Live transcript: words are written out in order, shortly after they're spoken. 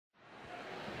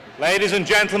Ladies and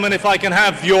gentlemen, if I can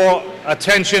have your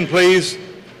attention, please.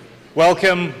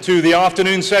 Welcome to the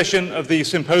afternoon session of the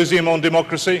Symposium on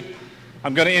Democracy.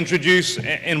 I'm going to introduce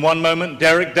in one moment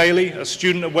Derek Daly, a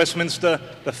student at Westminster,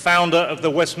 the founder of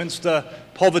the Westminster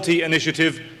Poverty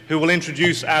Initiative, who will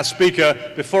introduce our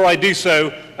speaker. Before I do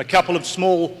so, a couple of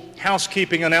small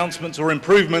housekeeping announcements or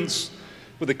improvements.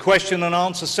 With the question and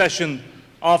answer session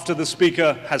after the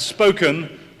speaker has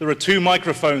spoken, there are two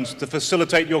microphones to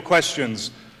facilitate your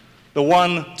questions. The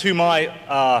one to my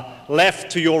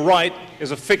left, to your right,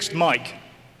 is a fixed mic.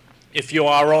 If you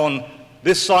are on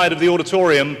this side of the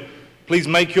auditorium, please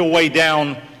make your way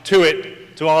down to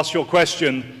it to ask your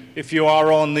question. If you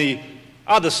are on the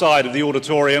other side of the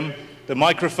auditorium, the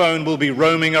microphone will be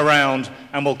roaming around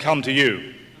and will come to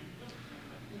you.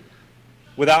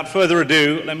 Without further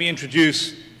ado, let me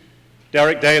introduce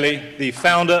Derek Daly, the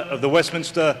founder of the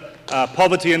Westminster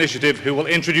Poverty Initiative, who will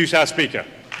introduce our speaker.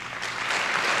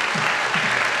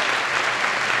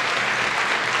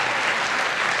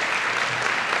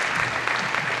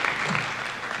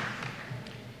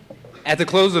 At the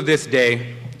close of this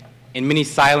day, in many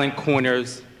silent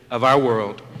corners of our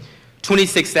world,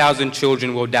 26,000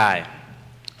 children will die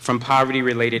from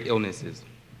poverty-related illnesses.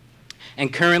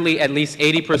 And currently, at least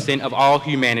 80% of all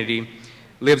humanity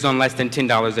lives on less than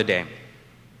 $10 a day.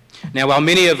 Now, while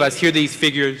many of us hear these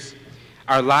figures,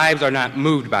 our lives are not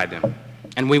moved by them.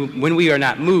 And when we are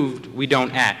not moved, we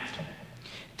don't act.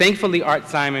 Thankfully, Art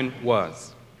Simon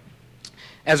was.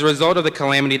 As a result of the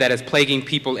calamity that is plaguing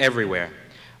people everywhere,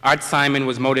 Art Simon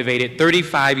was motivated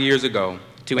 35 years ago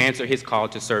to answer his call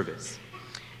to service.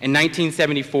 In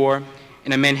 1974,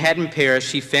 in a Manhattan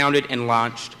parish, he founded and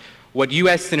launched what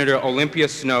U.S. Senator Olympia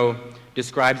Snowe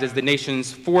describes as the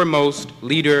nation's foremost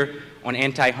leader on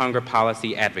anti-hunger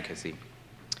policy advocacy.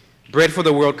 Bread for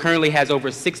the World currently has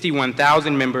over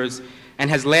 61,000 members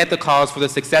and has led the cause for the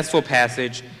successful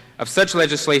passage of such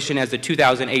legislation as the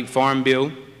 2008 Farm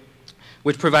Bill,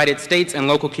 which provided states and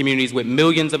local communities with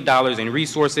millions of dollars in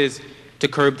resources to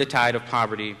curb the tide of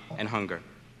poverty and hunger.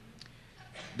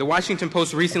 The Washington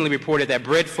Post recently reported that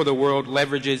Bread for the World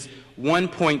leverages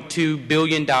 $1.2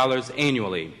 billion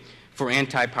annually for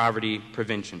anti-poverty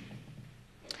prevention.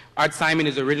 Art Simon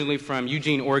is originally from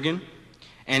Eugene, Oregon,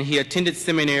 and he attended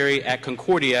seminary at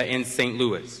Concordia in St.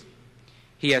 Louis.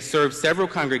 He has served several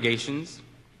congregations,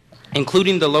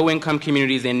 including the low-income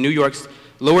communities in New York's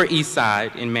Lower East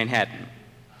Side in Manhattan.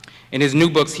 In his new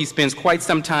books, he spends quite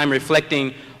some time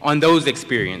reflecting on those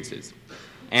experiences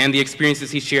and the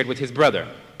experiences he shared with his brother,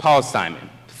 Paul Simon,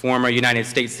 former United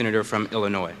States Senator from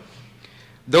Illinois.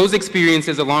 Those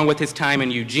experiences, along with his time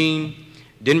in Eugene,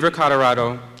 Denver,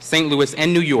 Colorado, St. Louis,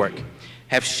 and New York,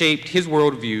 have shaped his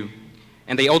worldview,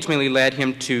 and they ultimately led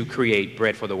him to create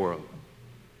Bread for the World.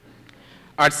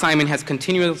 Art Simon has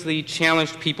continuously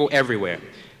challenged people everywhere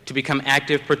to become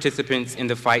active participants in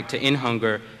the fight to end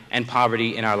hunger and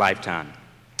poverty in our lifetime.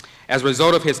 As a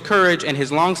result of his courage and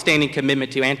his long-standing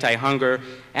commitment to anti-hunger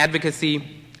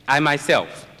advocacy, I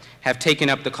myself have taken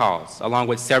up the cause, along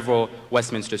with several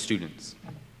Westminster students.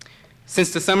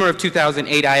 Since the summer of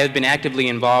 2008, I have been actively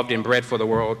involved in Bread for the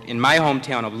World in my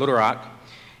hometown of Little Rock,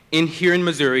 here in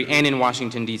Missouri, and in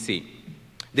Washington, D.C.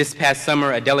 This past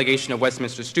summer, a delegation of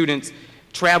Westminster students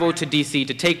traveled to D.C.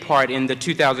 to take part in the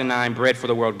 2009 Bread for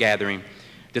the World gathering,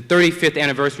 the 35th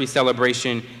anniversary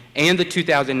celebration, and the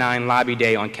 2009 Lobby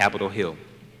Day on Capitol Hill.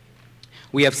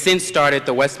 We have since started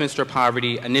the Westminster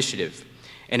Poverty Initiative,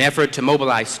 an effort to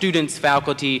mobilize students,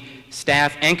 faculty,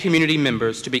 staff, and community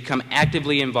members to become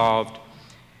actively involved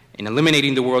in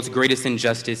eliminating the world's greatest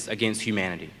injustice against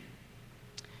humanity.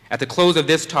 At the close of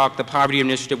this talk, the Poverty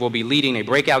Initiative will be leading a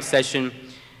breakout session,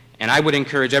 and I would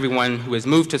encourage everyone who is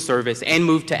moved to service and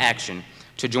moved to action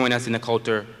to join us in the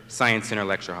Coulter Science Center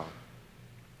Lecture Hall.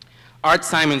 Art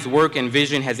Simon's work and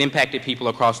vision has impacted people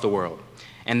across the world,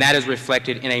 and that is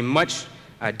reflected in a much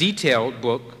detailed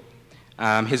book,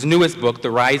 his newest book,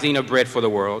 The Rising of Bread for the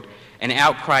World, An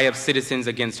Outcry of Citizens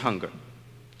Against Hunger.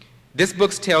 This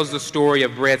book tells the story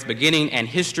of bread's beginning and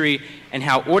history and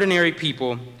how ordinary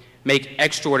people make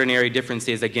extraordinary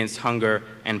differences against hunger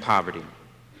and poverty.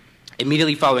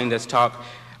 Immediately following this talk,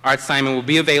 Art Simon will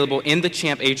be available in the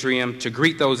Champ Atrium to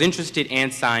greet those interested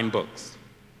and sign books.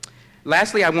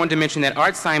 Lastly, I wanted to mention that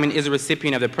Art Simon is a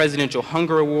recipient of the Presidential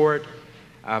Hunger Award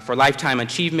for Lifetime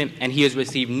Achievement, and he has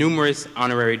received numerous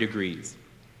honorary degrees.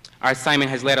 Art Simon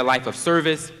has led a life of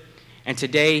service, and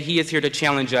today he is here to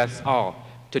challenge us all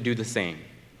to do the same.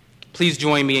 Please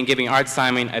join me in giving Art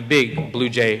Simon a big Blue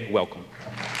Jay welcome.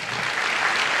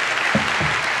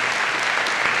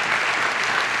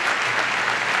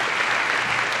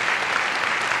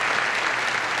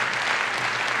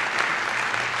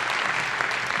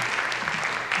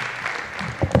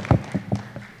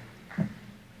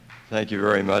 Thank you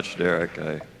very much, Derek.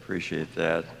 I appreciate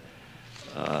that.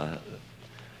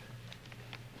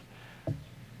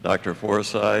 Dr.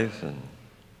 Forsyth and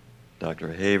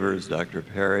Dr. Havers, Dr.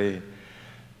 Perry,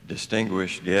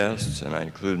 distinguished guests, and I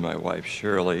include my wife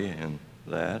Shirley in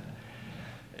that,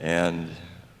 and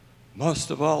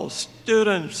most of all,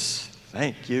 students,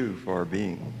 thank you for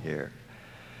being here.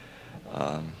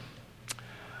 I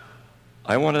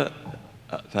want to,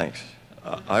 thanks.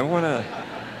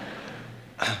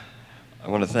 I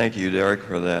want to thank you, Derek,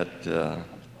 for that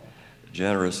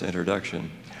generous introduction.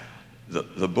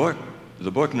 The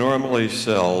book normally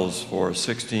sells for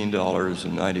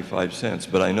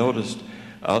 $16.95, but I noticed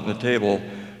out on the table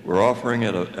we're offering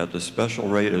it at the special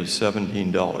rate of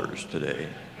 $17 today.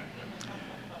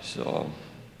 So,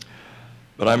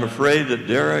 but I'm afraid that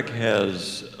Derek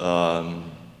has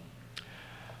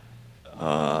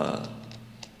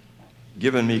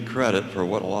given me credit for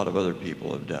what a lot of other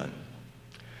people have done.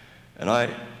 And I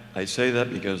say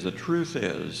that because the truth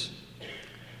is,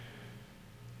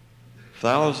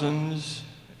 thousands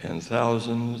and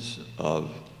thousands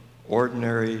of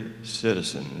ordinary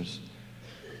citizens,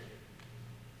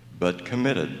 but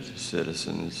committed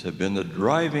citizens, have been the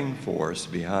driving force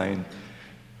behind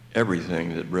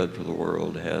everything that Bread for the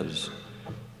World has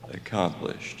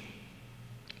accomplished.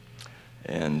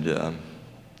 And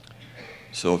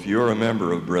so if you're a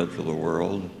member of Bread for the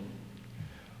World,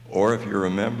 or if you're a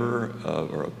member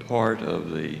of or a part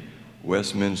of the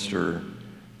Westminster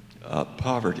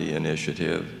Poverty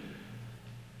Initiative,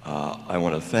 I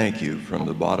want to thank you from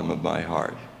the bottom of my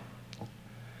heart.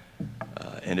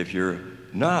 And if you're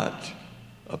not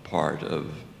a part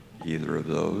of either of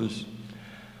those,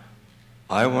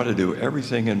 I want to do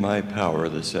everything in my power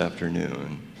this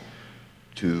afternoon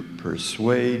to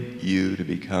persuade you to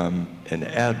become an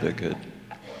advocate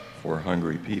for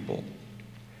hungry people.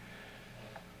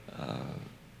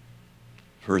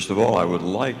 First of all, I would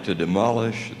like to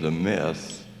demolish the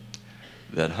myth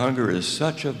that hunger is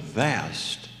such a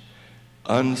vast,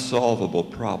 unsolvable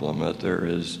problem that there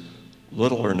is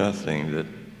little or nothing that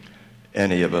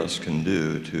any of us can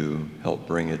do to help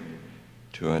bring it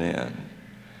to an end.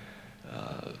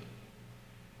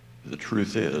 The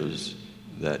truth is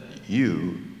that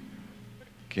you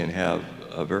can have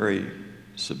a very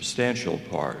substantial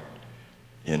part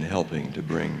in helping to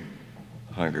bring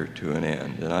hunger to an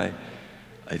end. And I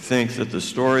think that the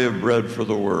story of Bread for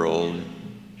the World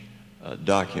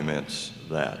documents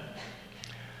that.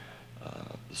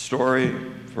 The story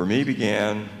for me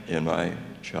began in my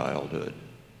childhood,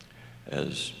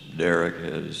 as Derek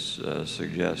has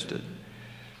suggested.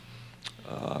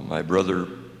 My brother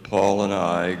Paul and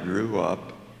I grew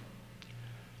up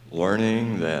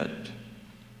learning that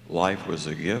life was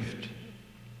a gift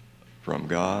from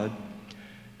God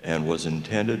and was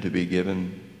intended to be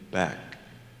given back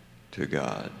to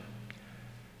God.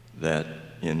 That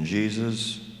in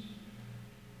Jesus,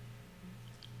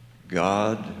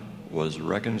 God was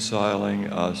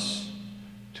reconciling us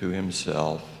to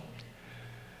himself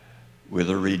with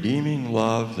a redeeming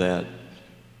love that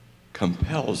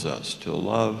compels us to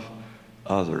love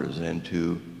others and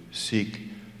to seek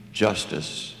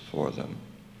justice for them.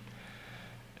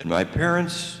 And my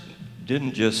parents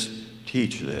didn't just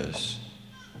teach this,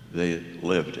 they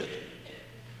lived it.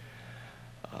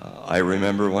 I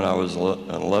remember when I was an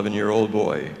 11-year-old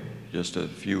boy, just a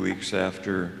few weeks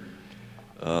after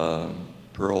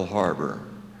Pearl Harbor,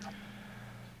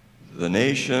 the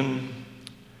nation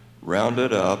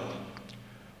rounded up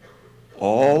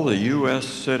all the U.S.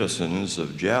 citizens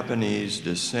of Japanese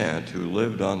descent who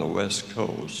lived on the West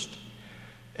Coast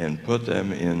and put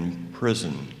them in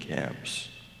prison camps.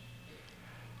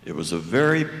 It was a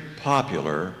very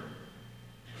popular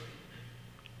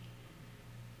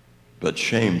but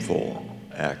shameful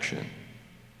action.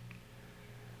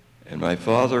 And my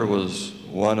father was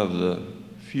one of the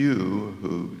few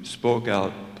who spoke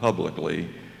out publicly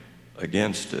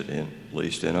against it, at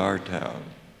least in our town.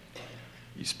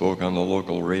 He spoke on the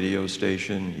local radio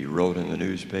station, he wrote in the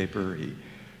newspaper, he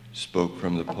spoke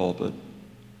from the pulpit.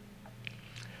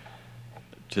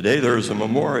 Today there's a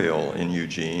memorial in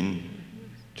Eugene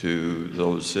to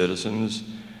those citizens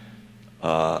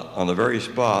on the very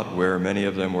spot where many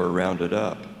of them were rounded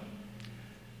up.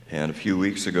 And a few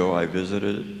weeks ago I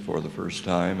visited it for the first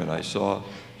time, and I saw a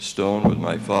stone with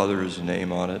my father's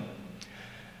name on it,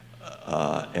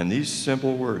 and these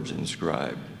simple words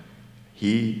inscribed: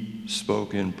 "He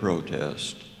spoke in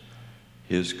protest.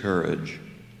 His courage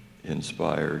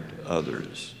inspired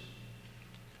others."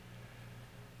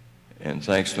 And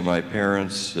thanks to my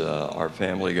parents, our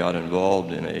family got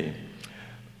involved in a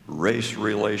race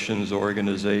relations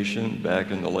organization back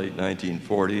in the late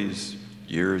 1940s,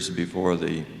 years before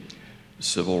the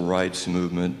civil rights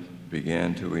movement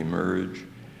began to emerge.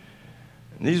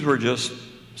 And these were just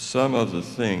some of the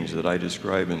things that I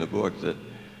describe in the book that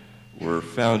were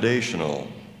foundational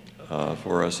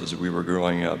for us as we were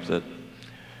growing up, that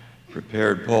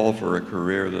prepared Paul for a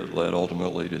career that led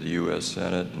ultimately to the U.S.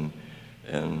 Senate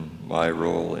and my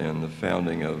role in the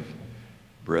founding of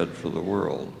Bread for the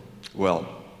World. Well,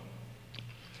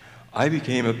 I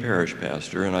became a parish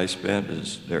pastor, and I spent,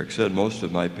 as Derek said, most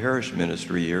of my parish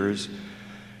ministry years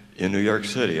in New York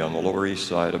City on the Lower East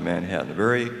Side of Manhattan, a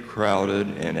very crowded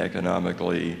and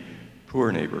economically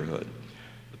poor neighborhood.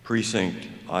 The precinct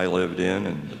I lived in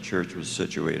and the church was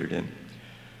situated in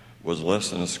was less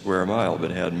than a square mile,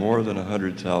 but had more than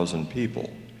 100,000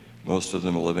 people, most of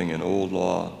them living in old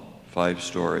law,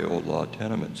 5-story old law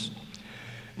tenements.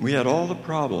 We had all the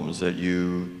problems that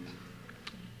you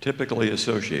typically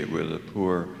associate with a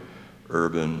poor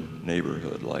urban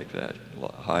neighborhood like that.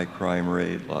 High crime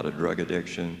rate, a lot of drug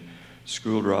addiction,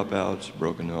 school dropouts,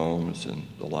 broken homes, and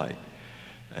the like.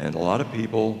 And a lot of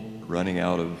people running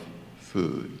out of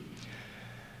food.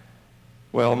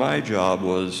 Well, my job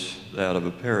was that of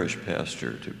a parish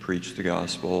pastor, to preach the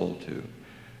gospel, to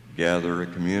gather a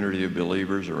community of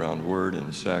believers around word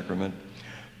and sacrament.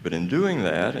 But in doing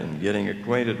that and getting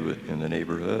acquainted in the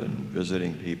neighborhood and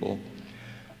visiting people,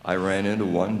 I ran into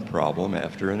one problem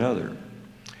after another.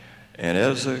 And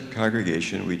as a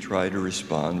congregation, we tried to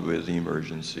respond with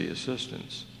emergency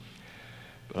assistance.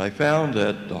 But I found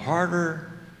that the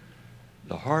harder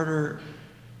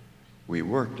we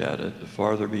worked at it, the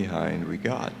farther behind we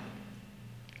got.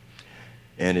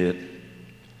 And it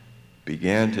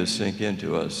began to sink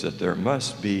into us that there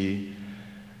must be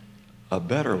a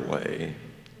better way.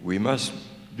 We must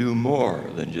do more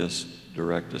than just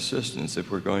direct assistance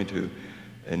if we're going to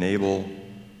enable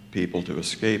people to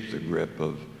escape the grip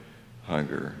of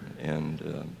hunger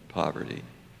and poverty.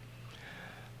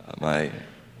 My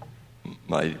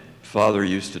father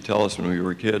used to tell us when we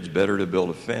were kids, better to build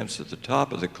a fence at the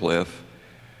top of the cliff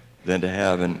than to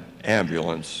have an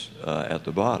ambulance at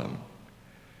the bottom.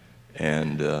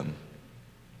 And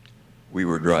we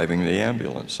were driving the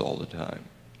ambulance all the time.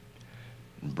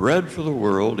 Bread for the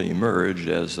World emerged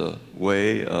as a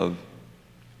way of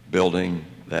building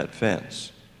that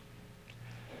fence.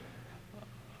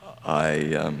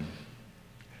 I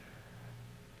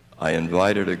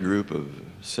invited a group of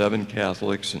 7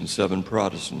 Catholics and 7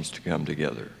 Protestants to come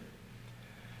together.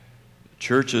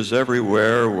 Churches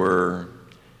everywhere were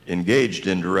engaged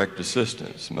in direct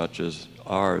assistance, much as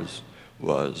ours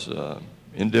was,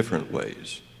 in different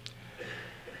ways.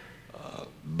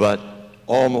 But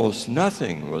almost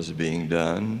nothing was being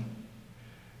done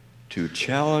to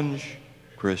challenge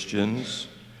Christians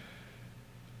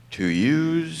to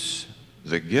use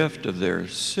the gift of their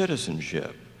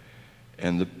citizenship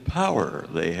and the power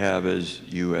they have as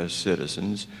U.S.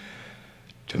 citizens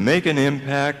to make an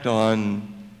impact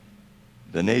on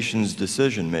the nation's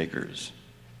decision makers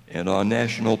and on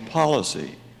national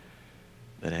policy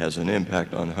that has an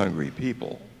impact on hungry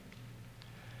people.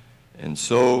 And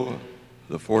so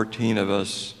the 14 of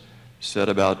us set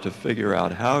about to figure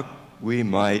out how we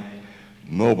might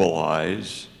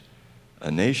mobilize a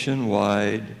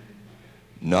nationwide,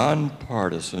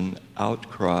 nonpartisan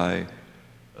outcry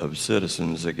of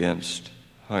citizens against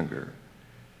hunger.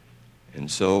 And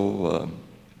so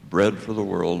Bread for the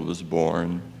World was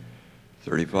born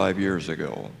 35 years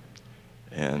ago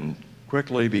and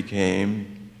quickly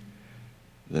became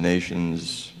the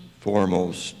nation's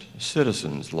foremost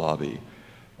citizens' lobby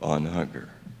on hunger,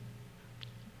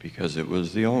 because it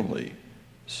was the only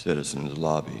citizens'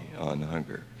 lobby on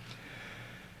hunger.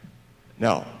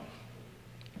 Now,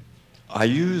 I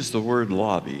use the word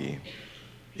lobby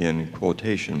in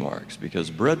quotation marks because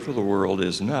Bread for the World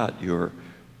is not your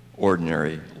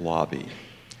ordinary lobby.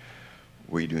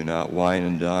 We do not wine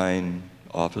and dine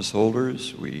office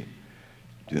holders. We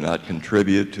do not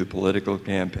contribute to political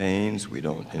campaigns. We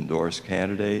don't endorse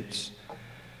candidates.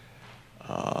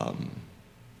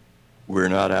 We're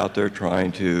not out there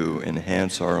trying to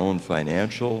enhance our own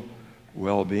financial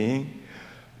well-being.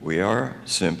 We are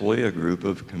simply a group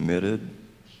of committed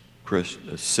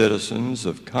citizens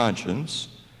of conscience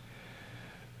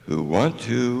who want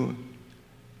to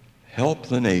help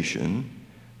the nation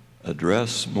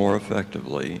address more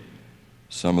effectively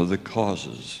some of the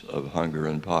causes of hunger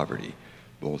and poverty,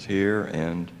 both here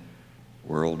and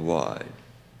worldwide.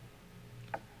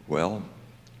 Well,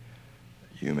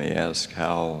 you may ask,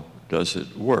 how does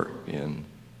it work in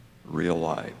real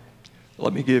life?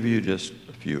 Let me give you just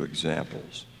a few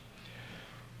examples.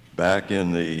 Back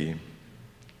in the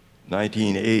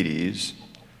 1980s,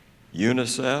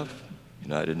 UNICEF,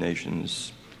 United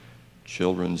Nations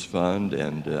Children's Fund,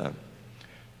 and the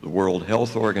World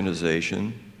Health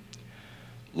Organization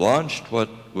launched what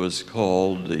was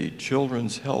called the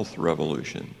Children's Health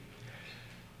Revolution,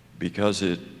 because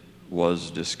it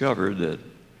was discovered that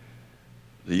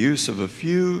the use of a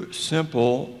few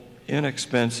simple,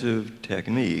 inexpensive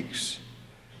techniques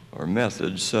or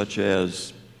methods such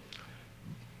as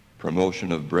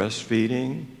promotion of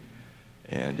breastfeeding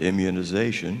and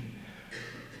immunization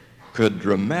could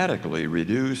dramatically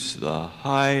reduce the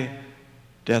high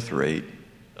death rate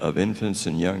of infants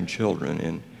and young children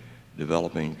in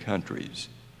developing countries.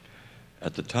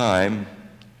 At the time,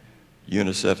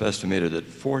 UNICEF estimated that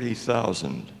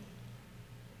 40,000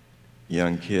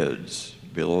 young kids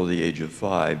below the age of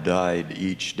 5 died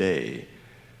each day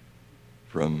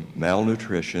from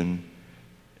malnutrition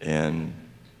and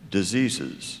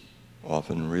diseases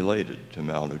often related to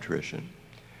malnutrition.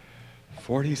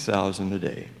 40,000 a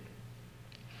day.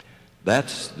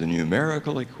 That's the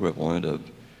numerical equivalent of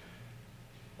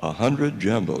 100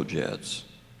 jumbo jets,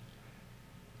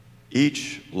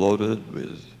 each loaded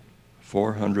with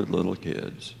 400 little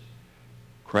kids,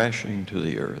 crashing to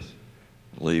the earth,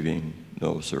 leaving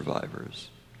no survivors.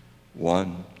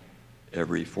 One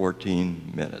every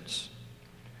 14 minutes.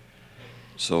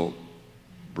 So,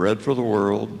 Bread for the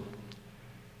World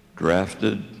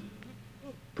drafted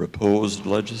proposed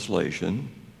legislation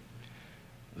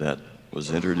that was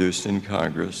introduced in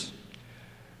Congress,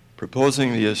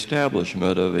 proposing the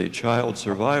establishment of a child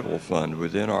survival fund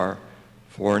within our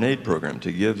foreign aid program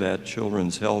to give that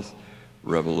children's health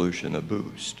revolution a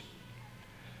boost.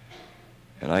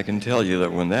 And I can tell you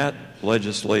that when that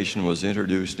legislation was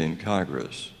introduced in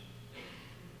Congress,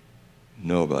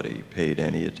 nobody paid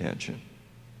any attention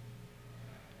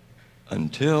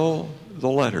until the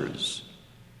letters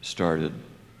started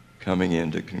coming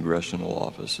into congressional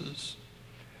offices.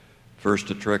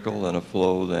 First a trickle, then a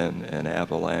flow, then an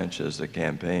avalanche as the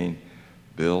campaign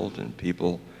built and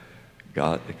people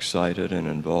got excited and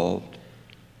involved.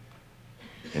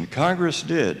 And Congress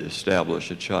did establish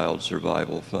a child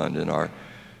survival fund in our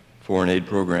foreign aid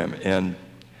program, and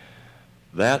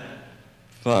that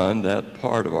fund, that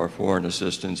part of our foreign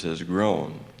assistance, has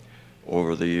grown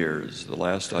over the years. The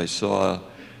last I saw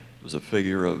was a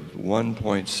figure of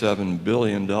 $1.7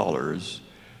 billion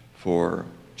for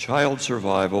child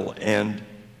survival and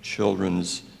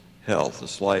children's health, a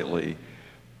slightly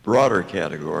broader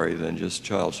category than just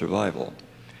child survival.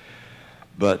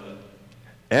 But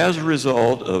as a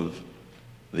result of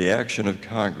the action of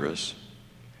Congress,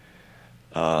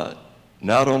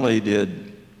 not only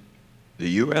did the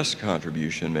U.S.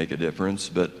 contribution make a difference,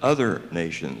 but other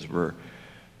nations were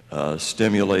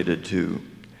stimulated to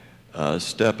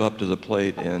step up to the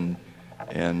plate and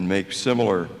make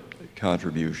similar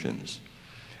contributions.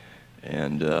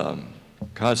 And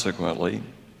consequently,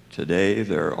 today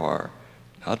there are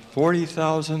not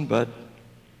 40,000, but,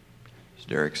 as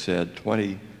Derek said,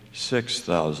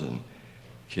 26,000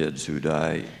 kids who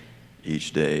die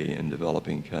each day in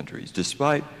developing countries,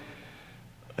 despite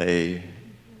a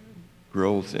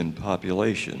growth in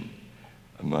population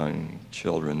among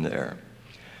children there.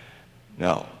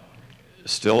 Now,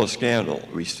 still a scandal.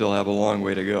 We still have a long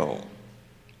way to go.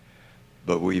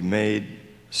 But we've made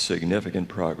significant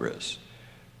progress.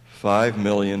 5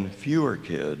 million fewer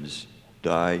kids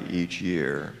die each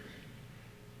year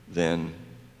than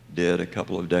did a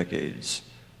couple of decades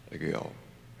ago.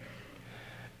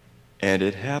 And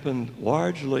it happened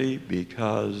largely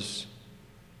because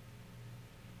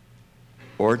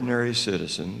ordinary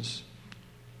citizens,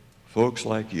 folks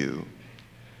like you,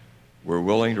 were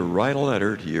willing to write a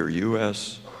letter to your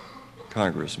U.S.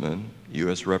 congressman,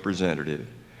 U.S. representative,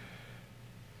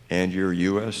 and your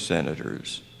U.S.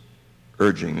 senators,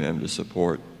 urging them to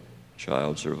support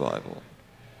child survival.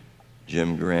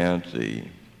 Jim Grant, the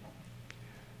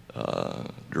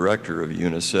director of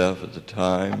UNICEF at the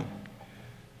time,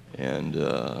 and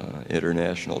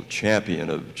international champion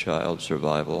of child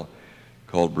survival,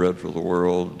 called Bread for the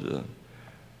World,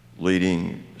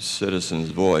 leading citizens'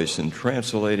 voice in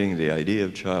translating the idea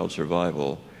of child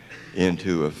survival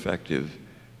into effective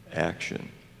action.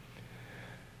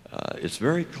 It's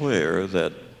very clear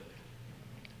that,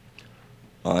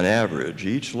 on average,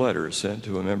 each letter sent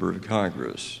to a member of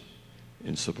Congress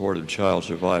in support of child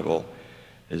survival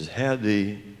has had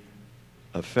the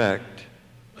effect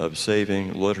of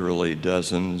saving literally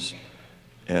dozens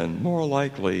and more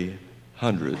likely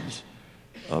hundreds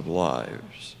of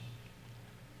lives.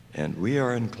 And we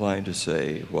are inclined to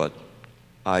say what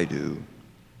I do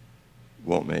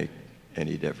won't make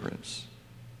any difference.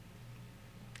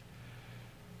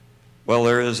 Well,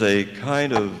 there is a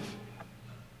kind of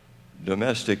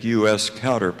domestic U.S.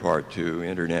 counterpart to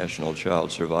international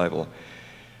child survival,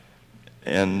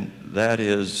 and that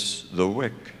is the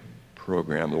WIC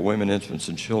program, the Women, Infants,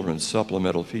 and Children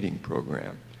Supplemental Feeding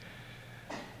Program.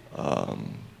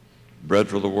 Bread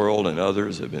for the World and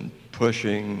others have been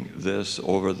pushing this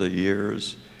over the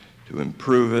years to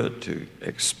improve it, to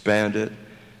expand it,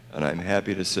 and I'm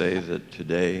happy to say that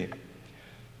today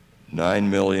 9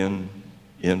 million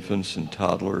infants and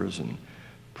toddlers and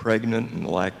pregnant and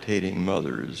lactating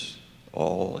mothers,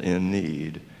 all in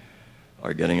need,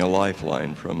 are getting a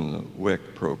lifeline from the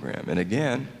WIC program. And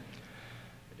again,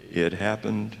 it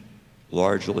happened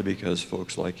largely because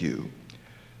folks like you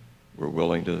were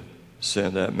willing to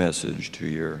send that message to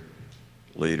your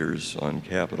leaders on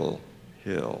Capitol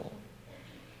Hill.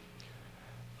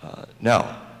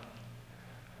 Now,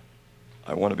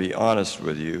 I want to be honest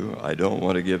with you. I don't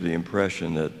want to give the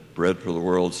impression that Bread for the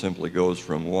World simply goes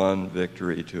from one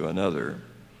victory to another.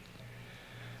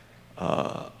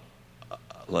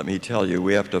 Let me tell you,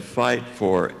 we have to fight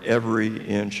for every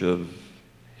inch of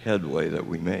headway that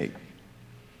we make.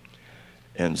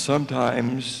 And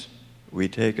sometimes we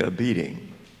take a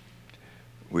beating.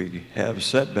 We have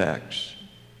setbacks.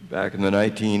 Back in the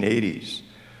 1980s,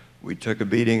 we took a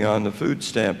beating on the food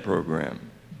stamp program.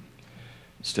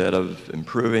 Instead of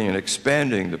improving and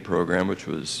expanding the program,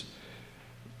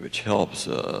 which helps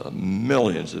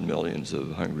millions and millions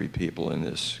of hungry people in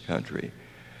this country,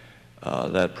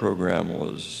 that program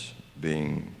was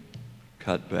being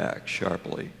cut back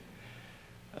sharply.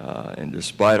 And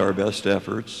despite our best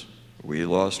efforts, we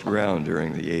lost ground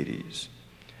during the 80s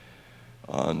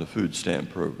on the food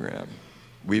stamp program.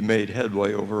 We made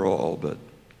headway overall, but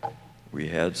we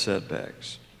had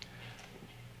setbacks.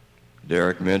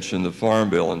 Derek mentioned the Farm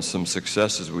Bill and some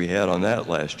successes we had on that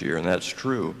last year, and that's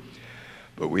true.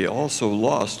 But we also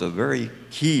lost a very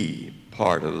key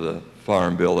part of the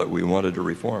Farm Bill that we wanted to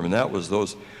reform, and that was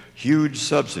those huge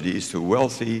subsidies to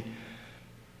wealthy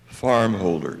farm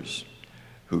holders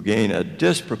who gain a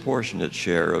disproportionate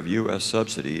share of U.S.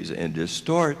 subsidies and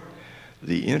distort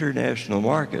the international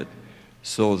market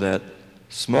so that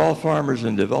small farmers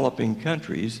in developing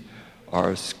countries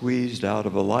are squeezed out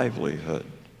of a livelihood.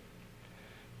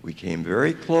 We came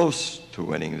very close to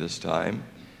winning this time,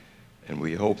 and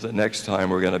we hope that next time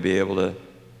we're going to be able to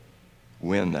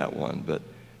win that one. But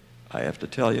I have to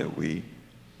tell you,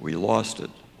 we lost it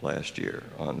last year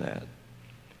on that.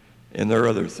 And there are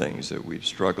other things that we've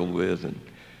struggled with and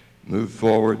moved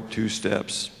forward 2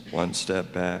 steps, 1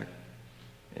 step back,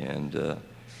 and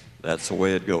that's the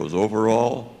way it goes.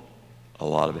 Overall, a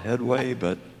lot of headway,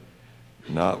 but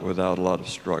not without a lot of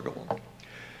struggle.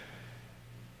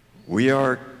 We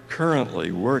are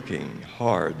currently working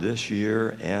hard this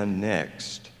year and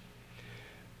next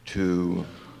to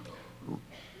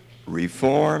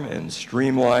reform and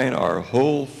streamline our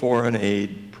whole foreign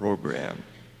aid program.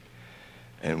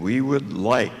 And we would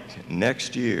like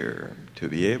next year to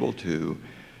be able to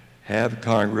have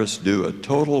Congress do a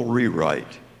total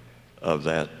rewrite of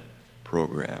that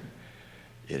program.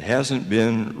 It hasn't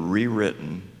been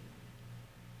rewritten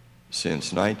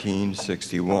since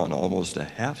 1961, almost a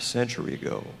half century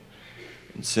ago.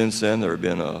 And since then, there have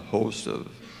been a host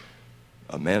of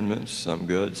amendments, some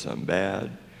good, some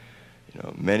bad. You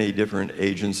know, many different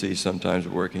agencies, sometimes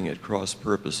working at cross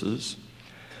purposes.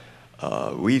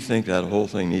 We think that whole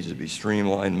thing needs to be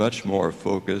streamlined, much more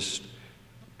focused,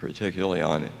 particularly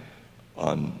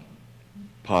on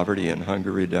poverty and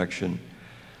hunger reduction,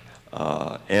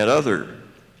 and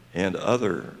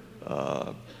other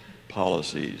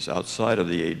policies outside of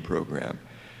the aid program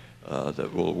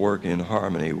that will work in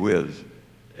harmony with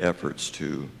efforts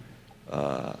to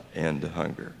end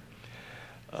hunger.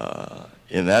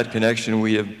 In that connection,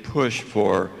 we have pushed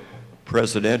for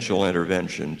presidential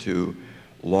intervention to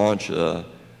launch a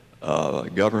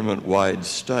government-wide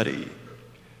study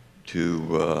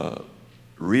to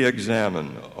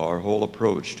re-examine our whole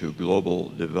approach to global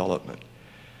development.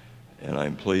 And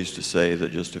I'm pleased to say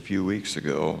that just a few weeks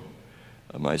ago,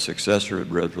 my successor at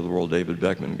Bread for the World, David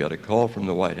Beckman, got a call from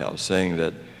the White House saying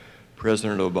that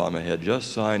President Obama had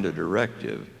just signed a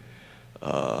directive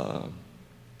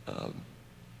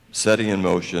setting in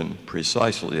motion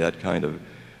precisely that kind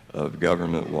of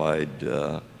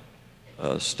government-wide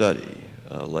study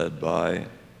led by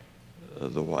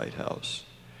the White House.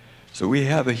 So we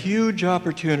have a huge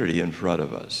opportunity in front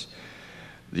of us.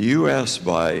 The U.S.,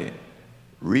 by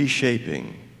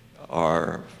reshaping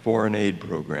our foreign aid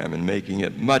program and making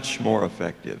it much more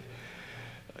effective,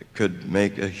 could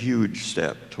make a huge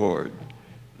step toward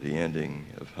the ending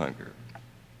of hunger.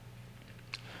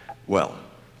 Well,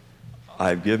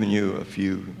 I've given you a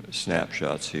few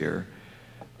snapshots here.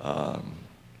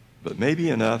 but maybe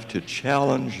enough to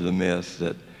challenge the myth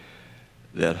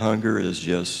that hunger is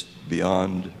just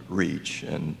beyond reach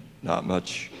and not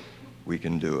much we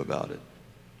can do about it.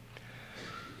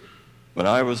 When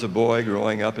I was a boy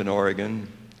growing up in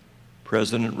Oregon,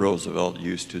 President Roosevelt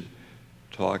used to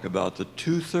talk about the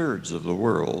 2/3 of the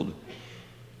world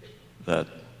that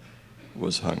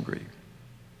was hungry.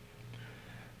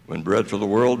 When Bread for the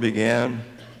World began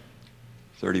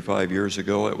 35 years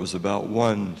ago, it was about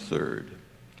 1/3.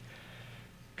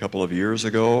 A couple of years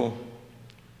ago,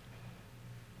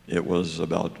 it was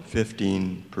about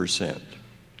 15%.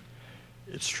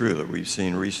 It's true that we've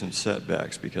seen recent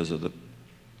setbacks because of the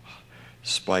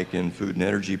spike in food and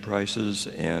energy prices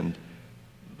and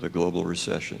the global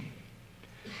recession.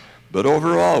 But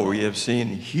overall, we have seen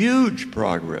huge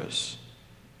progress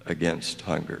against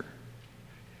hunger.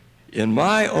 In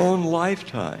my own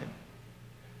lifetime,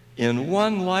 in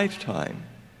one lifetime,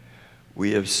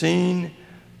 we have seen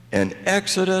an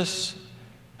exodus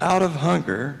out of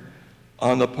hunger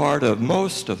on the part of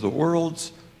most of the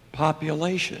world's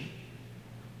population.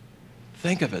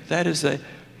 Think of it. That is a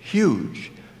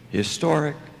huge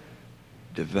historic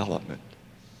development.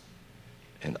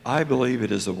 And I believe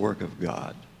it is the work of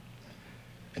God.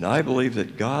 And I believe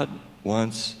that God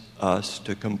wants us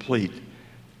to complete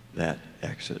that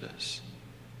exodus.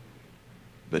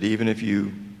 But even if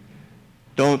you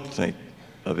don't think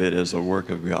of it as a work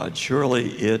of God,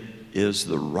 surely it is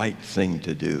the right thing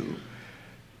to do.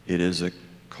 It is a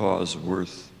cause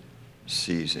worth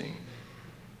seizing.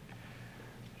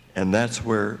 And that's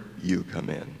where you come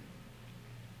in,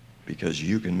 because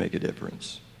you can make a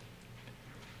difference.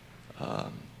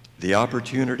 The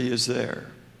opportunity is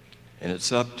there, and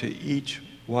it's up to each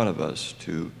one of us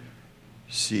to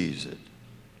seize it.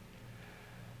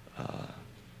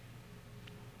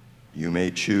 You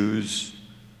may choose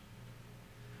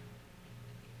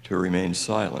to remain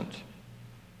silent,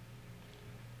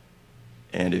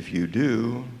 and if you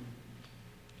do,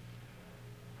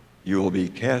 you will be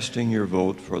casting your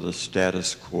vote for the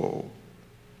status quo,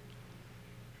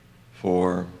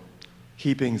 for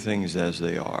keeping things as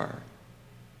they are,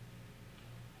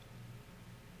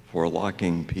 for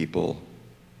locking people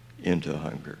into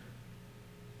hunger.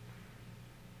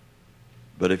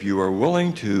 But if you are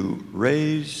willing to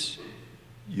raise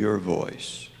your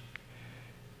voice,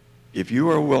 if you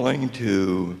are willing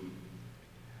to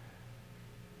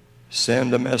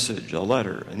send a message, a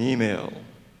letter, an email,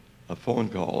 a phone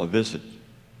call, a visit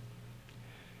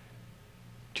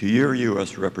to your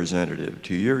U.S. representative,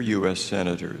 to your U.S.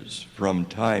 senators from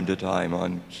time to time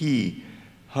on key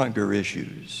hunger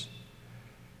issues,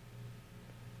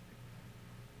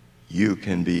 you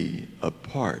can be a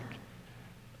part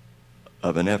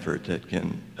of an effort that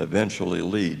can eventually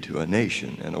lead to a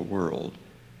nation and a world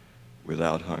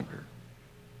without hunger.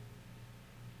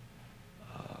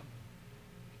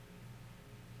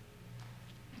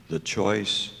 The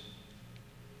choice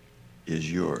is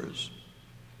yours.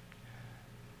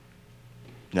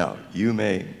 Now, you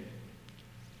may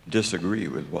disagree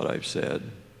with what I've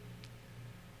said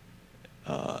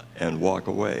and walk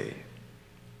away.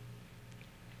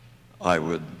 I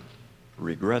would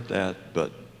regret that,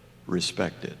 but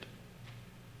respect it.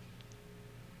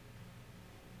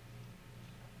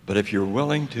 But if you're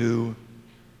willing to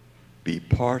be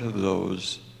part of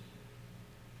those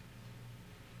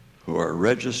who are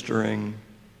registering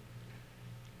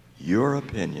your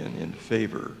opinion in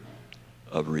favor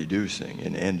of reducing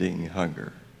and ending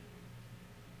hunger,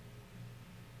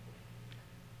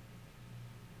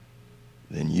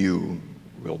 then you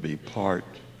will be part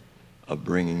of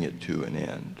bringing it to an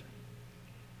end.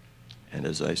 And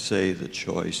as I say, the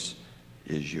choice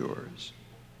is yours.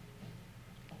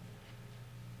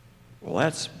 Well,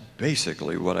 that's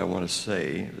basically what I want to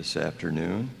say this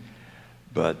afternoon,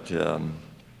 but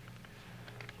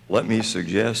let me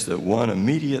suggest that one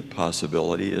immediate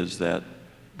possibility is that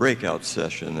breakout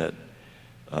session that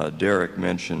Derek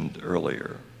mentioned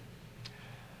earlier.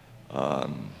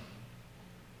 The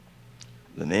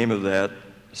name of that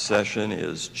session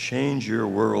is Change Your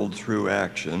World Through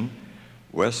Action,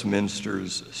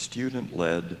 Westminster's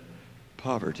Student-Led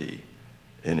Poverty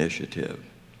Initiative.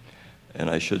 And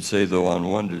I should say, though, on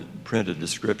one printed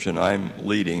description, I'm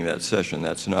leading that session.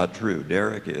 That's not true.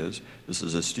 Derek is. This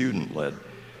is a student-led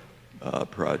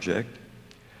project,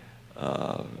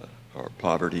 or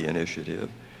poverty initiative.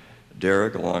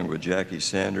 Derek, along with Jackie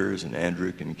Sanders and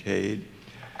Andrew Kincaid,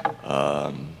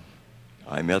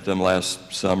 I met them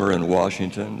last summer in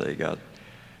Washington. They got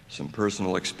some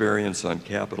personal experience on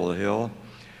Capitol Hill,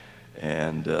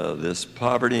 and this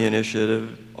poverty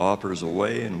initiative offers a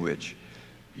way in which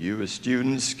you as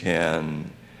students can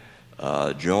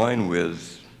join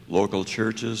with local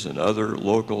churches and other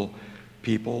local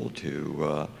people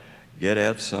to get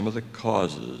at some of the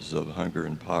causes of hunger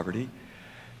and poverty.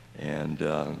 And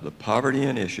the Poverty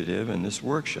Initiative and this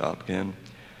workshop can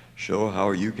show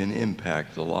how you can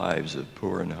impact the lives of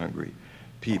poor and hungry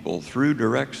people through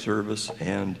direct service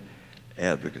and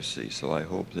advocacy. So I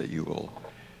hope that you will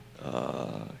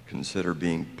consider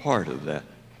being part of that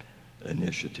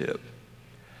initiative.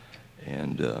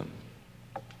 And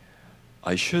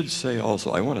I should say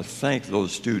also, I want to thank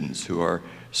those students who are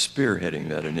spearheading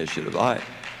that initiative.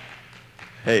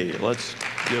 Hey, let's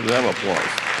give them applause.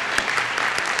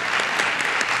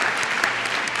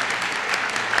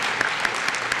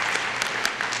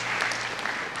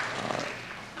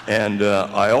 And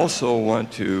I also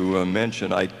want to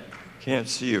mention, I can't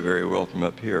see you very well from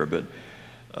up here, but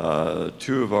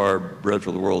two of our Bread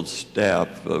for the World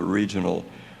staff, our regional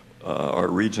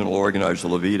organizer,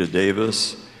 Levita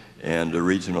Davis, and the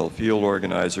regional field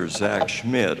organizer, Zach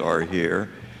Schmidt, are here.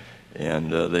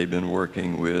 And they've been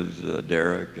working with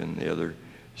Derek and the other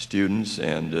students,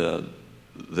 and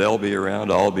they'll be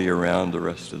around, I'll be around the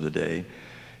rest of the day,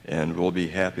 and we'll be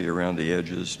happy around the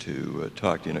edges to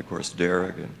talk to you. And of course,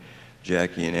 Derek and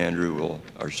Jackie and Andrew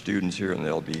are students here, and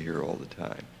they'll be here all the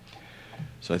time.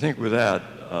 So I think with that,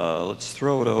 let's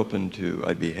throw it open to,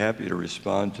 I'd be happy to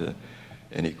respond to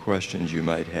any questions you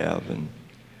might have, and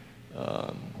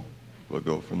we'll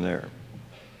go from there.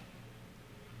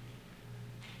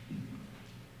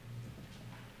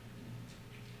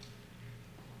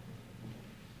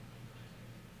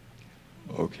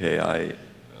 Okay,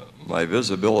 my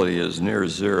visibility is near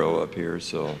zero up here,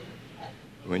 so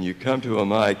when you come to a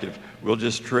mic, we'll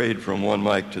just trade from one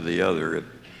mic to the other, if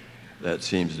that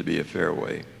seems to be a fair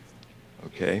way.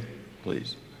 Okay,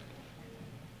 please.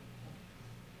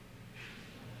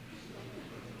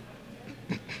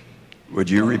 Would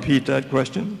you repeat that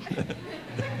question?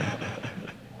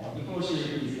 Before she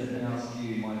repeats, let me ask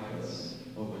you my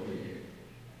question over here.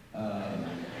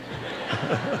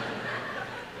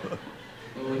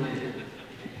 Over here.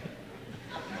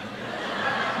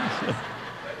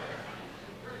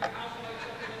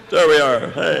 There we are.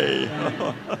 Hey.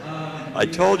 I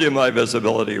told you my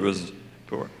visibility was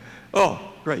poor.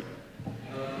 Oh, great.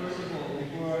 First of all,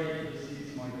 before I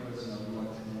proceed to my question, I would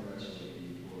like to congratulate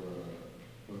you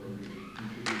for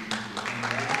contributing to the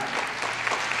program.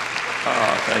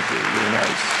 Ah, thank you. You're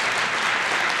nice.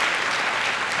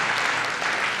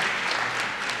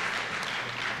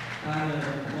 And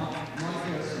my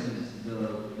question is,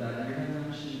 that you have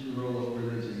mentioned the role of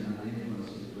religion and the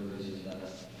influence of religion that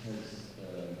has,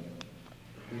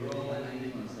 the role and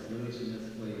influence that religion has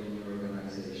played on your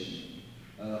organization.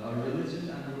 Are religion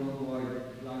and worldwide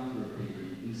philanthropy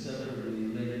inseparably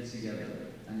linked together?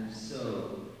 And if so,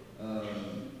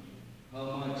 how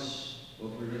much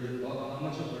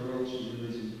of a role should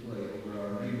religion play over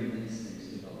our human instincts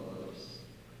to help others?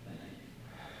 Thank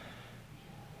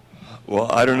you. Well,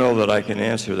 I don't know that I can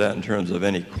answer that in terms of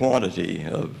any quantity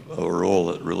of a role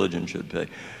that religion should play.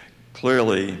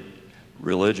 Clearly,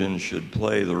 religion should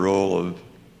play the role of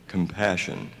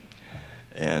compassion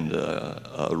and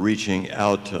reaching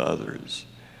out to others.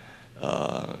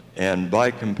 And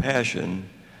by compassion,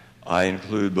 I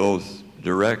include both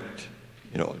direct,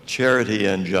 charity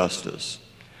and justice,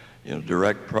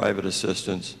 direct private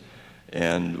assistance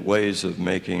and ways of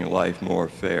making life more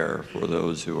fair for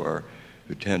those who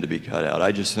tend to be cut out.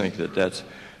 I just think that that's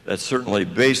certainly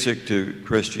basic to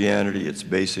Christianity. It's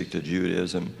basic to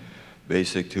Judaism,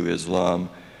 basic to Islam.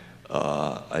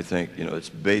 I think it's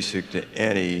basic to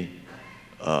any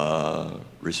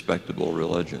respectable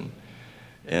religion.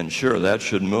 And sure, that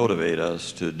should motivate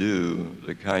us to do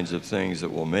the kinds of things that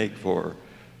will make for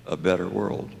a better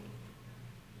world.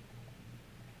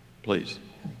 Please.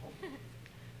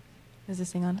 Is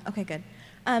this thing on? Okay, good.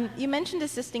 You mentioned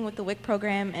assisting with the WIC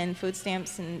program and food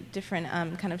stamps and different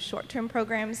kind of short-term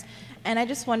programs. And I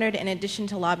just wondered, in addition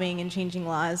to lobbying and changing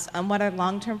laws, what are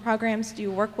long-term programs do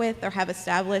you work with or have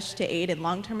established to aid in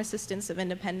long-term assistance of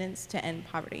independence to end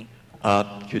poverty?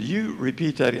 Could you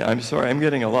repeat that? I'm sorry, I'm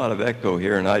getting a lot of echo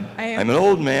here, and I'm an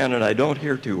old man and I don't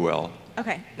hear too well.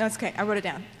 Okay, no, it's okay. I wrote it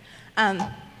down.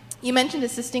 You mentioned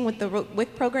assisting with the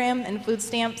WIC program and food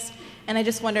stamps. And I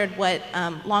just wondered what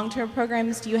long-term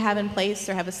programs do you have in place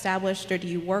or have established or do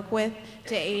you work with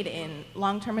to aid in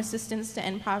long-term assistance to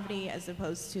end poverty as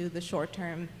opposed to the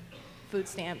short-term food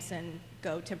stamps and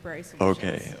temporary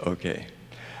solutions? Okay.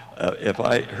 If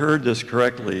I heard this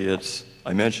correctly,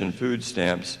 I mentioned food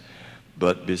stamps,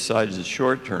 but besides the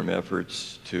short-term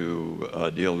efforts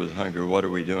to deal with hunger, what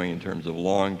are we doing in terms of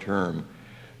long-term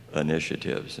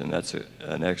initiatives? And that's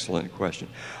an excellent question.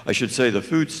 I should say the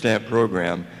food stamp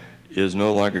program is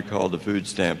no longer called the food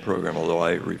stamp program, although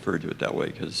I refer to it that way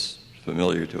because it's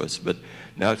familiar to us. But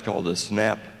now it's called the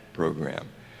SNAP program,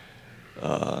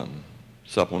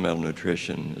 Supplemental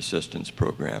Nutrition Assistance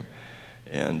Program.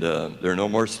 And there are no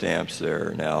more stamps. There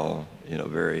are now,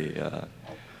 very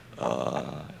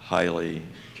highly,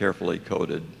 carefully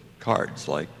coded cards,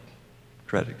 like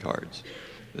credit cards,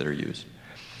 that are used.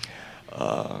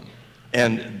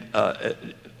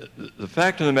 The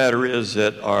fact of the matter is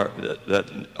that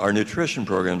our nutrition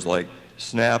programs like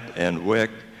SNAP and WIC,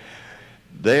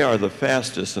 they are the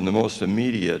fastest and the most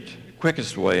immediate,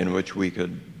 quickest way in which we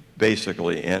could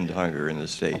basically end hunger in the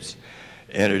States.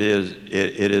 And it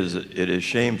is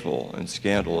shameful and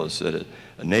scandalous that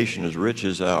a nation as rich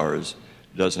as ours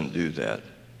doesn't do that.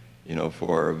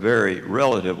 For a very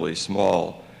relatively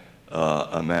small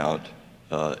amount,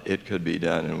 it could be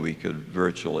done, and we could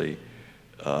virtually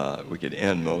we could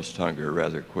end most hunger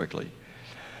rather quickly.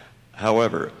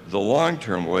 However, the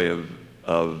long-term way and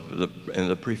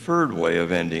the preferred way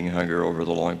of ending hunger over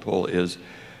the long pull is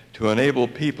to enable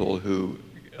people who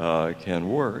can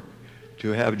work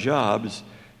to have jobs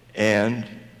and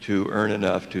to earn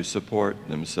enough to support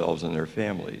themselves and their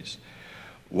families.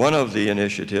 One of the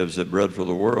initiatives that Bread for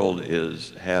the World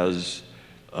has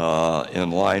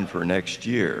in line for next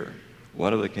year,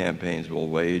 one of the campaigns we'll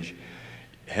wage,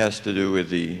 has to do with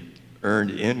the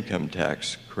Earned Income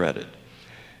Tax Credit.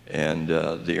 And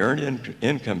the Earned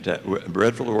Income Tax,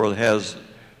 Bread for the World has,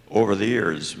 over the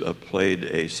years, played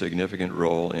a significant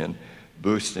role in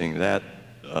boosting that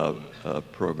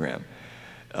program.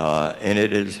 And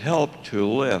it has helped to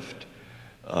lift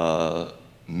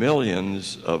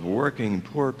millions of working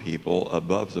poor people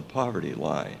above the poverty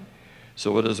line.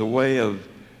 So it is a way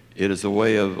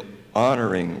of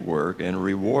honoring work and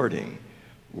rewarding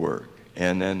work,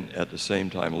 and then at the same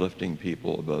time lifting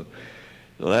people above.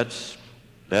 So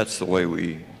that's the way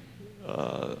we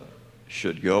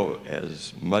should go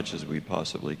as much as we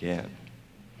possibly can.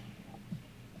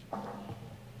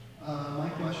 My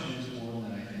question is one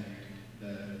that I think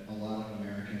that a lot of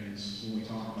Americans, when we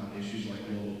talk about issues like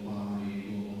global poverty and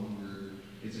global hunger,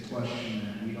 it's a question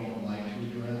that we don't like to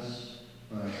address,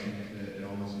 but I think that it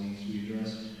always needs to be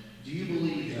addressed. Do you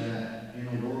believe that in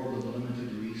a world of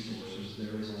limited resources,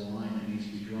 there is a line that needs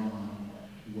to be drawn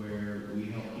where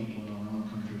we help people in our own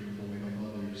country before we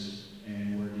help others,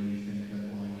 and where do you think that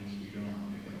line needs to be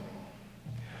drawn, if at all?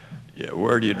 Yeah,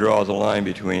 where do you draw the line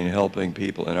between helping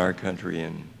people in our country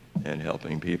and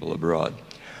helping people abroad?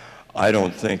 I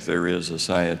don't think there is a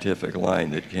scientific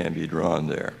line that can be drawn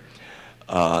there.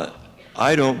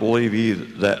 I don't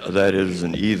believe that it is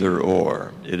an either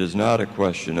or. It is not a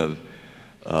question of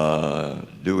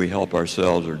do we help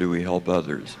ourselves or do we help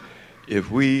others.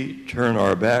 If we turn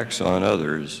our backs on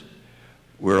others,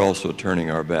 we're also turning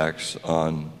our backs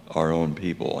on our own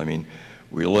people. I mean,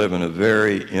 we live in a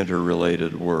very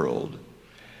interrelated world,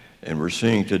 and we're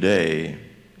seeing today,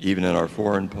 even in our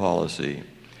foreign policy,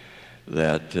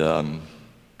 that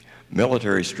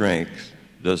military strength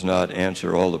does not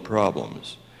answer all the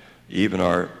problems. Even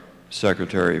our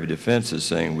Secretary of Defense is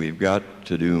saying we've got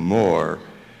to do more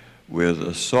with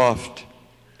a soft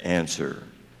answer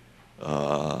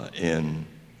in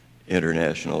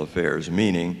international affairs,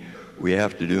 meaning we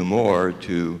have to do more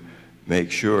to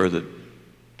make sure that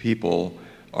people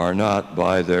are not,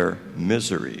 by their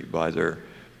misery, by their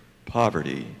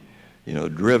poverty,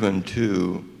 driven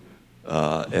to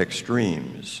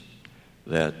extremes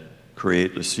that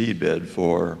create the seedbed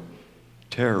for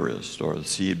terrorists or the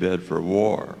seedbed for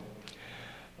war.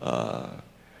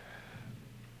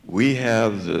 We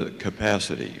have the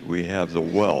capacity, we have the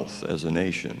wealth as a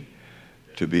nation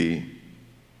to be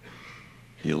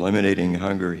eliminating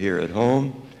hunger here at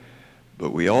home,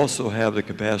 but we also have the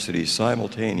capacity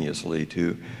simultaneously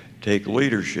to take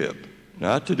leadership,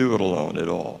 not to do it alone at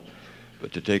all,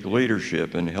 but to take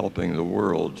leadership in helping the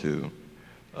world to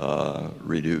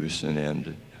reduce and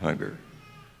end hunger.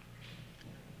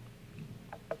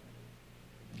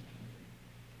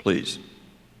 Please.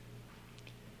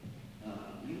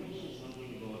 You mentioned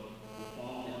something about the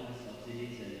farm level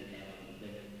subsidies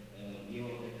and your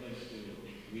efforts to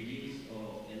reduce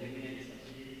or eliminate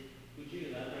subsidies. Could you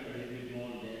elaborate a little bit more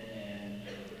on that and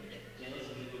tell us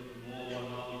a little bit more about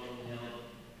how we can help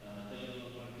third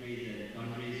world countries and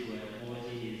countries where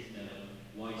poverty is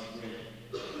widespread?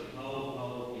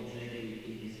 How exactly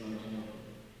it is going to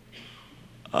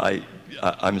help?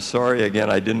 I'm sorry, again,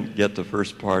 I didn't get the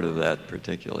first part of that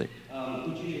particularly.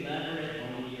 Could you elaborate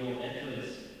on your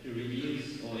efforts to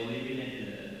reduce or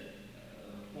eliminate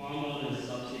the farm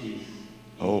subsidies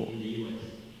in the U.S.?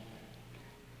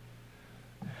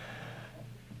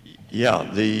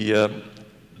 Yeah,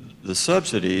 the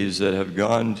subsidies that have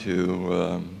gone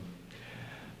to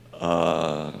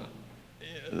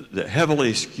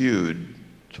heavily skewed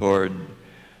toward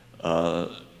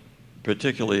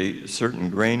particularly certain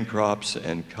grain crops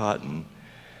and cotton,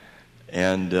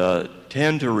 and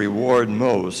tend to reward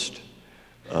most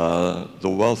the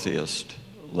wealthiest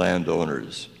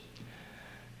landowners.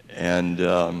 And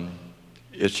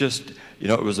it's just, you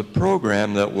know, it was a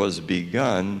program that was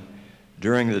begun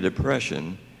during the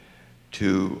Depression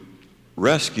to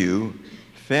rescue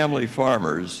family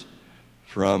farmers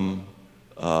from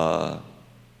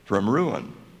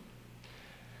ruin.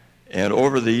 And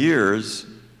over the years,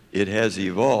 it has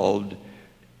evolved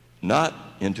not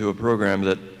into a program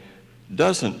that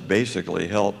doesn't basically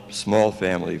help small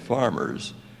family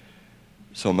farmers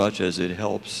so much as it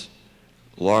helps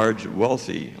large,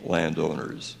 wealthy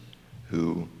landowners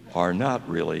who are not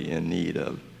really in need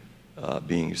of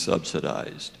being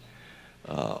subsidized.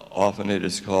 Often it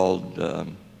is called,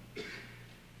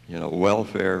 you know,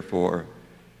 welfare for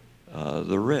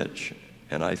the rich,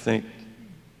 and I think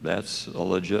that's a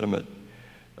legitimate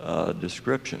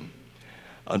description.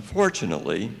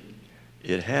 Unfortunately,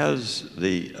 it has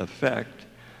the effect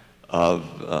of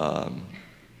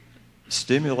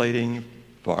stimulating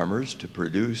farmers to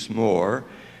produce more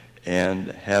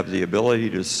and have the ability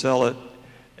to sell it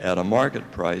at a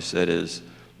market price that is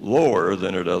lower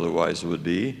than it otherwise would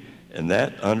be, and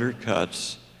that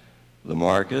undercuts the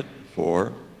market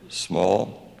for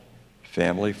small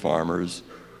family farmers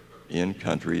in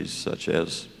countries such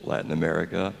as Latin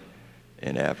America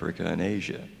and Africa and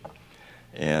Asia.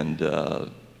 And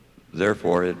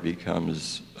therefore it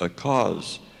becomes a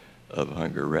cause of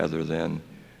hunger rather than,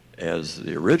 as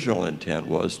the original intent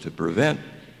was, to prevent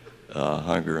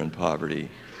hunger and poverty,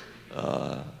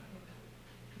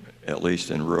 at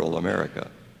least in rural America.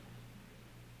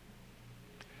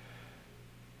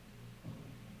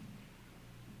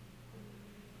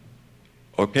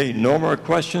 Okay, no more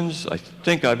questions? I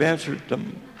think I've answered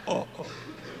them. Oh.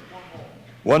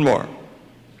 One more.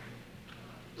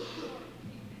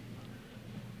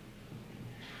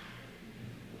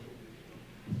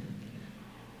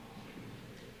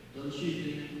 Don't you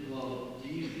think, well, do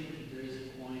you think that there's a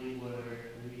point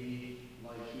where we,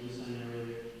 like you were saying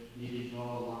earlier, need to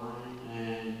draw a line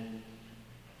and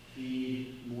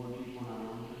feed more people in our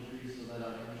own country so that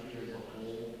our country as a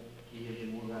whole can give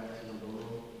more back to the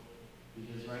world?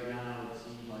 Because right now it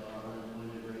seems like our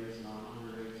unemployment rates and our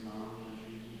hunger rates in our own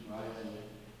country keep rising,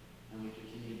 and we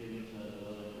continue giving to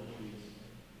other countries,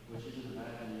 which isn't a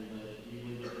bad thing, but do you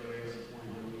believe that there is a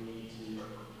point where we need to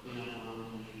clean up our own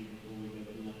country before we go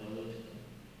clean up others?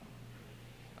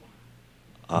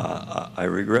 I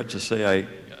regret to say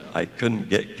I couldn't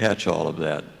catch all of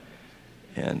that.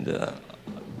 And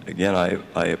again,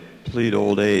 I plead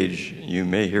old age. You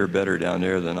may hear better down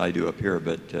there than I do up here,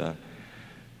 but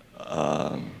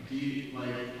Do you,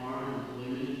 like, our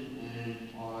unemployment and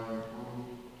our own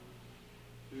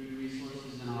food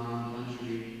resources in our own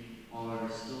country are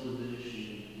still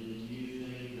diminishing, and do you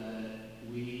think that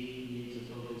we need to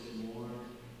focus more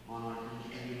on our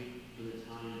country for the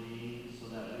time being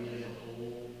so that we as a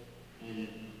whole, and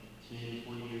 10,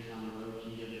 20 years down the road,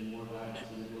 can give more back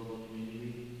to the global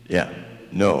community? yeah,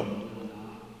 no,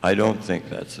 I don't think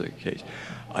that's the case.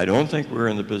 I don't think we're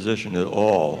in the position at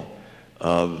all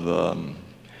of,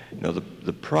 you know,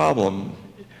 the problem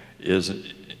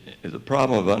is, the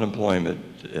problem of unemployment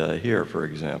here, for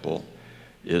example,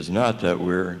 is not that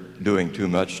we're doing too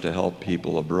much to help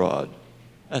people abroad.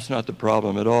 That's not the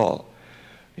problem at all.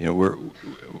 You know,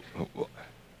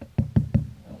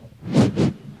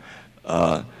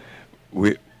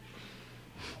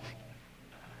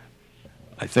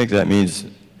 I think that means,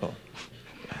 oh,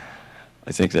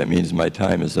 I think that means my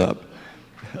time is up.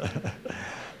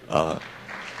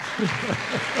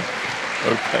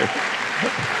 Okay.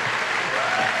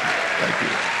 Thank you.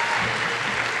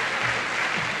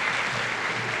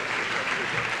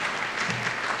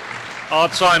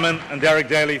 Art Simon and Derek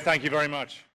Daly, thank you very much.